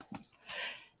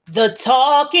The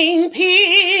talking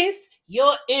piece,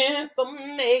 your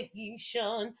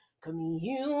information,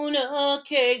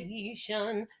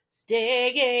 communication,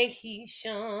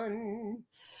 station.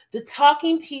 The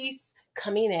talking piece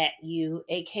coming at you,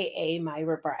 aka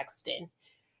Myra Braxton.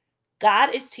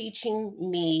 God is teaching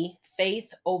me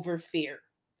faith over fear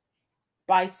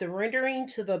by surrendering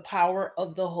to the power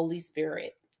of the Holy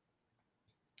Spirit.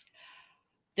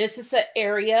 This is an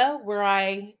area where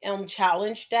I am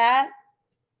challenged at,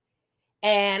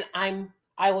 and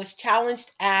I was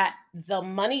challenged at the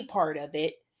money part of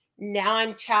it. Now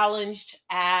I'm challenged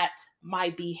at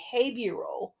my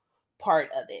behavioral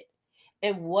part of it.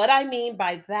 And what I mean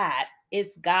by that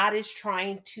is God is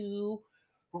trying to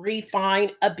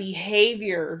refine a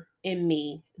behavior in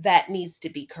me that needs to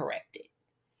be corrected.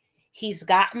 He's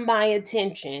gotten my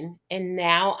attention, and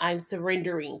now I'm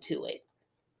surrendering to it.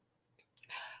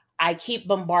 I keep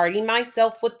bombarding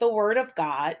myself with the word of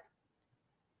God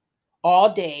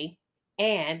all day,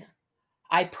 and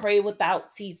I pray without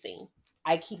ceasing.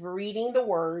 I keep reading the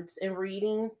words and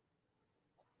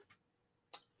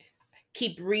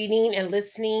keep reading and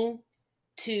listening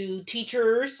to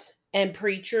teachers and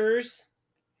preachers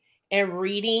and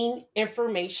reading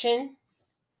information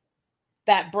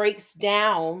that breaks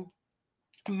down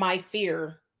my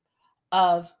fear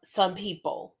of some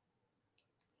people,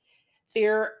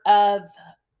 fear of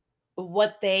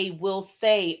what they will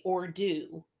say or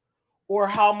do, or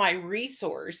how my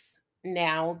resource,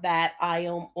 now that I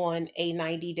am on a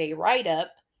 90-day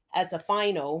write-up as a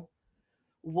final,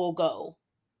 will go.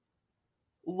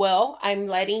 Well, I'm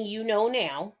letting you know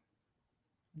now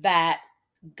that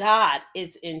God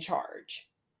is in charge.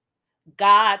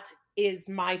 God is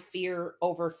my fear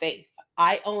over faith.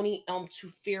 I only am to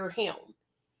fear him.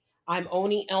 I'm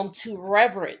only am to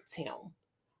reverence him.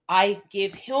 I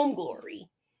give him glory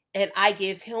and I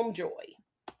give him joy.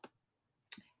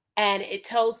 And it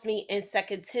tells me in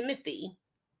 2 Timothy,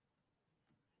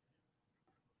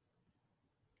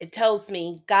 it tells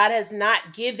me God has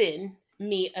not given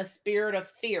me a spirit of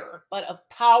fear, but of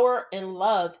power and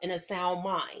love and a sound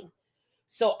mind.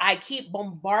 So I keep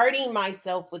bombarding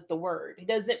myself with the word. It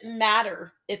doesn't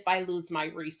matter if I lose my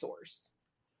resource.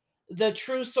 The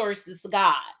true source is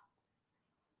God.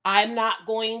 I'm not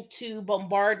going to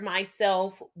bombard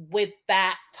myself with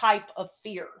that type of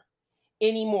fear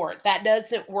anymore. That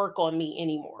doesn't work on me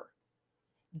anymore.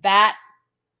 That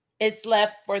is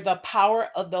left for the power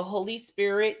of the Holy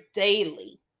Spirit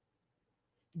daily.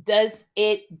 Does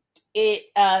it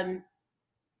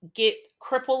get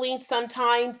crippling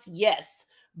sometimes? Yes.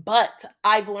 But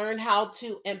I've learned how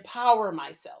to empower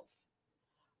myself.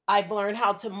 I've learned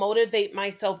how to motivate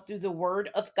myself through the word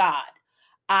of God.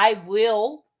 I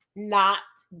will not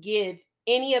give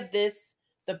any of this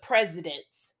the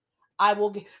presidents. I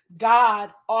will give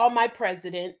God all my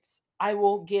presidents. I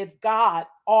will give God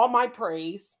all my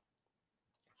praise.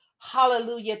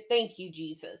 Hallelujah. Thank you,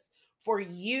 Jesus. For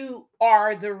you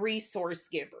are the resource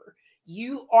giver.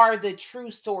 You are the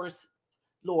true source,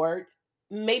 Lord.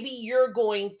 Maybe you're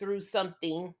going through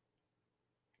something,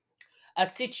 a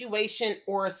situation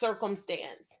or a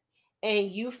circumstance, and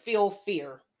you feel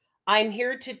fear. I'm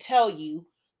here to tell you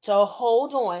to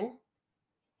hold on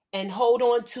and hold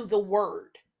on to the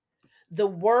word. The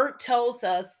word tells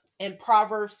us in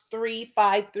Proverbs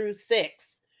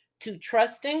 3:5-6 to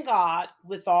trust in God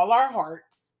with all our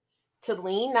hearts, to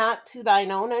lean not to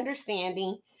thine own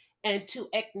understanding, and to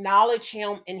acknowledge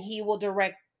him, and he will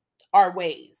direct our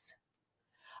ways.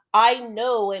 I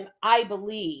know and I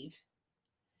believe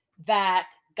that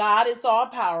God is all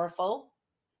powerful,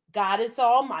 God is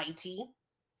almighty,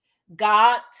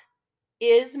 God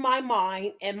is my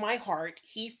mind and my heart.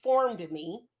 He formed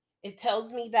me. It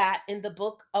tells me that in the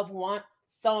book of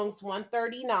Psalms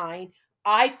 139,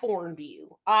 I formed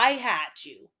you. I had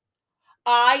you.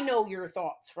 I know your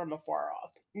thoughts from afar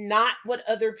off, not what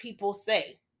other people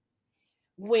say.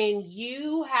 When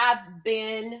you have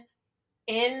been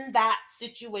in that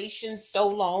situation so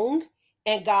long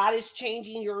and God is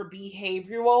changing your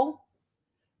behavioral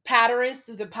patterns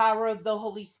through the power of the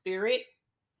Holy Spirit,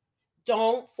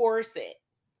 don't force it.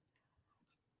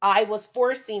 I was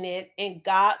forcing it and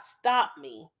God stopped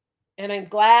me. And I'm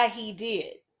glad he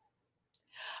did.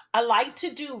 I like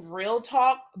to do real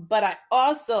talk, but I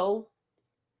also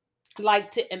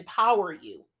like to empower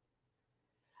you.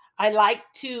 I like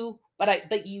to,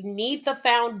 but you need the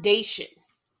foundation.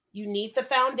 You need the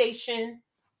foundation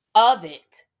of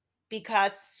it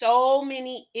because so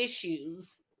many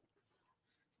issues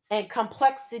and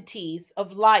complexities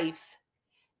of life,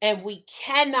 and we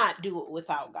cannot do it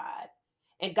without God.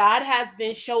 And God has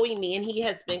been showing me, and he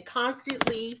has been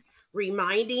constantly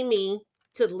reminding me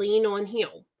to lean on him.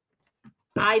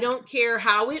 I don't care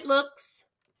how it looks.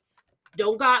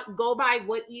 Don't go by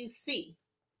what you see.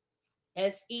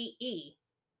 SEE.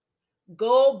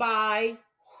 Go by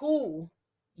who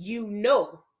you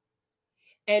know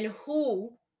and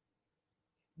who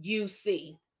you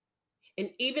see. And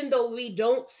even though we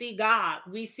don't see God,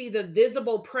 we see the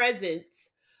visible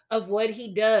presence of what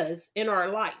he does in our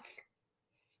life.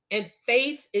 And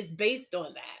faith is based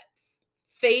on that.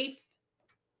 Faith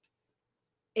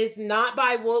is not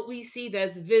by what we see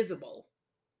that's visible.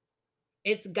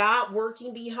 It's God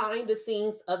working behind the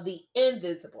scenes of the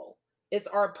invisible. It's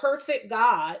our perfect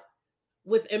God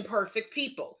with imperfect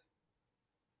people.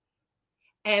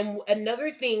 And another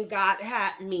thing God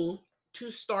had me to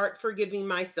start forgiving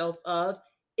myself of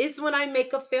is when I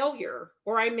make a failure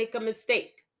or I make a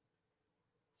mistake.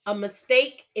 A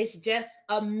mistake is just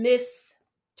a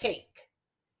mistake.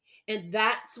 And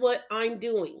that's what I'm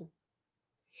doing.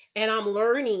 And I'm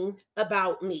learning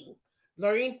about me,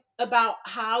 learning about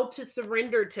how to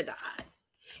surrender to God.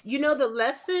 You know, the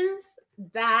lessons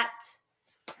that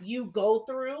you go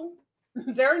through,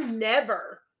 they're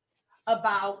never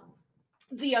about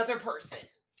the other person.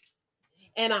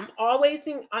 And I'm always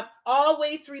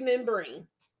remembering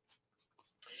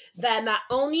that not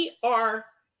only are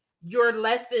your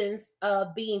lessons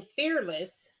of being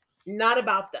fearless not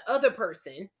about the other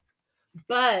person,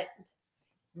 but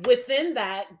within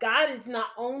that, God is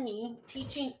not only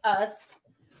teaching us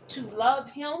to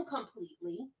love him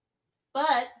completely,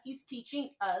 but he's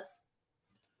teaching us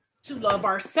to love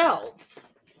ourselves.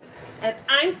 And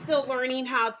I'm still learning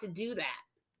how to do that.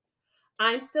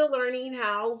 I'm still learning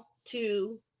how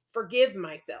to forgive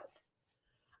myself.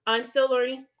 I'm still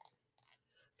learning.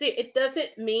 It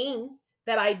doesn't mean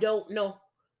that I don't know.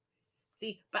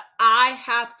 See, but I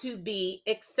have to be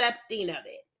accepting of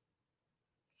it.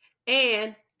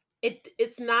 And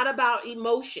it's not about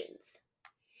emotions,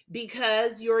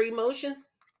 because your emotions,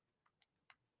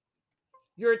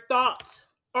 your thoughts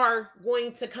are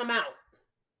going to come out.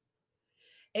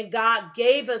 And God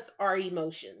gave us our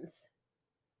emotions.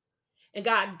 And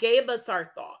God gave us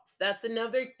our thoughts. That's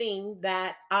another thing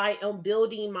that I am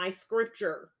building my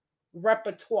scripture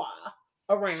repertoire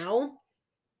around,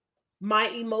 my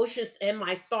emotions and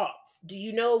my thoughts. Do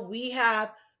you know we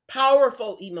have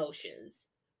powerful emotions,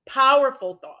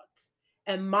 powerful thoughts,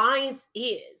 and mine's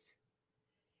is.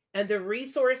 And the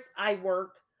resource I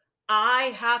work,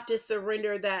 I have to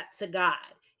surrender that to God.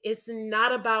 It's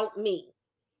not about me.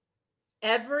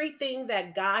 Everything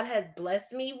that God has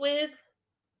blessed me with,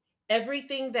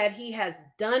 everything that he has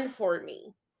done for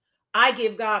me, I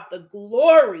give God the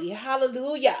glory.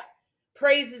 Hallelujah.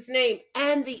 Praise his name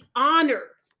and the honor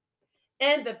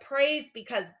and the praise,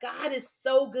 because God is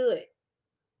so good.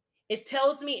 It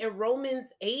tells me in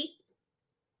Romans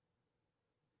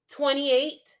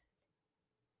 8:28,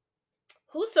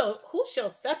 who shall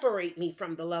separate me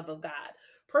from the love of God?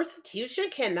 Persecution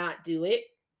cannot do it.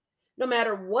 No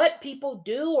matter what people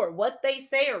do or what they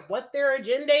say or what their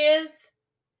agenda is,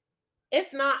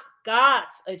 it's not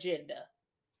God's agenda.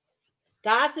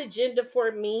 God's agenda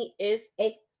for me is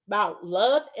about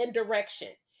love and direction.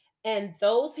 And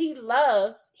those he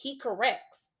loves, he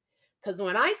corrects. Because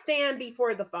when I stand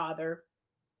before the Father,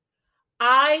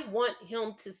 I want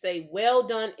him to say, well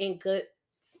done, good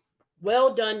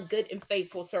and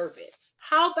faithful servant.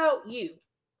 How about you?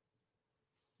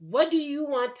 What do you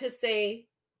want to say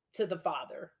to the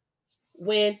Father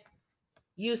when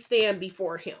you stand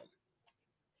before him?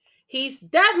 He's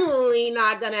definitely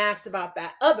not going to ask about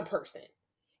that other person.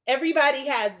 Everybody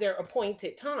has their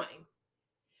appointed time.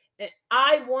 And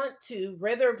I want to,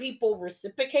 whether people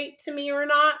reciprocate to me or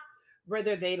not,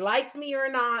 whether they like me or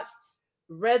not,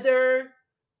 whether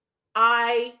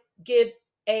I give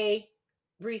a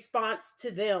response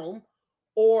to them,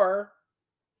 or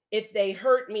if they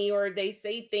hurt me or they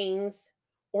say things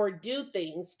or do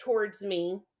things towards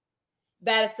me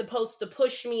that is supposed to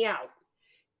push me out.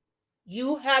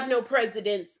 You have no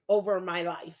precedence over my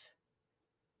life.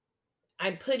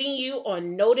 I'm putting you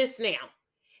on notice now.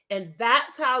 And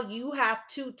that's how you have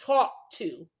to talk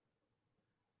to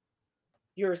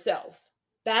yourself.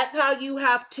 That's how you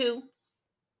have to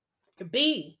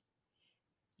be.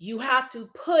 You have to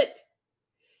put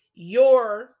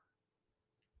your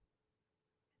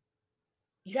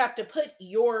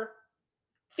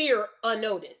fear on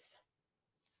notice.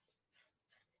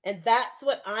 And that's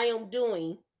what I am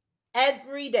doing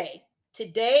every day.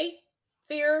 Today,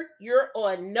 fear, you're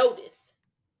on notice.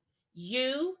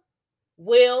 You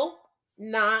will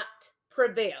not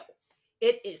prevail.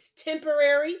 It is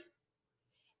temporary,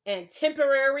 and it's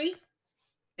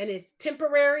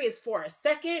temporary is for a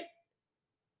second,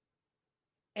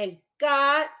 and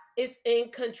God is in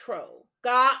control.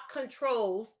 God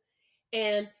controls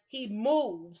and he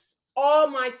moves all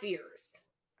my fears.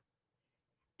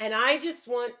 And I just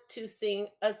want to sing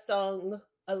a song,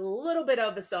 a little bit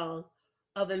of a song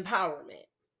of empowerment.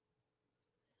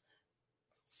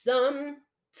 Sometimes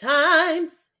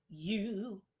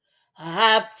you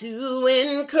have to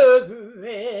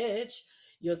encourage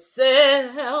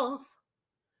yourself.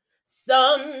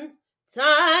 Sometimes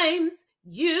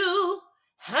you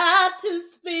have to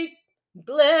speak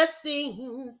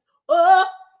blessings of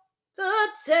the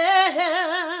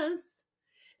test.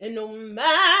 And no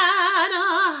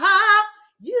matter how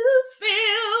you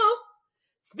feel,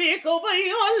 speak over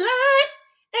your life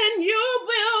and you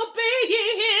will be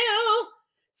healed.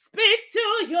 Speak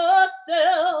to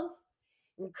yourself.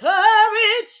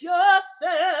 Encourage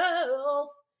yourself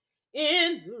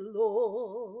in the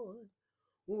Lord.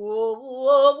 Whoa,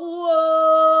 whoa,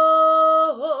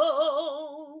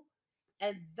 whoa.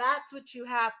 And that's what you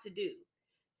have to do.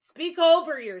 Speak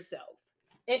over yourself.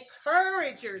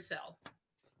 Encourage yourself.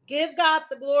 Give God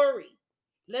the glory.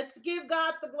 Let's give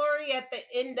God the glory at the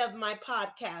end of my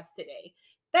podcast today.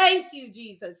 Thank you,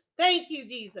 Jesus. Thank you,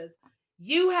 Jesus.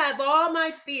 You have all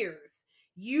my fears.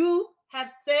 You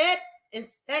have said in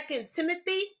 2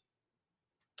 Timothy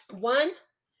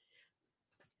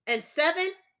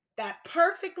 1:7, that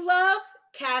perfect love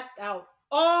casts out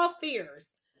all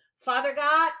fears. Father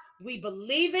God, we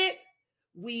believe it,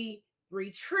 we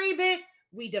retrieve it,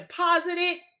 we deposit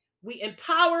it, we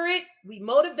empower it, we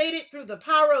motivate it through the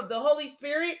power of the Holy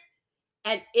Spirit,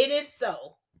 and it is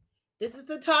so. This is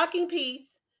the Talking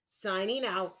Peace, signing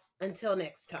out. Until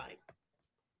next time.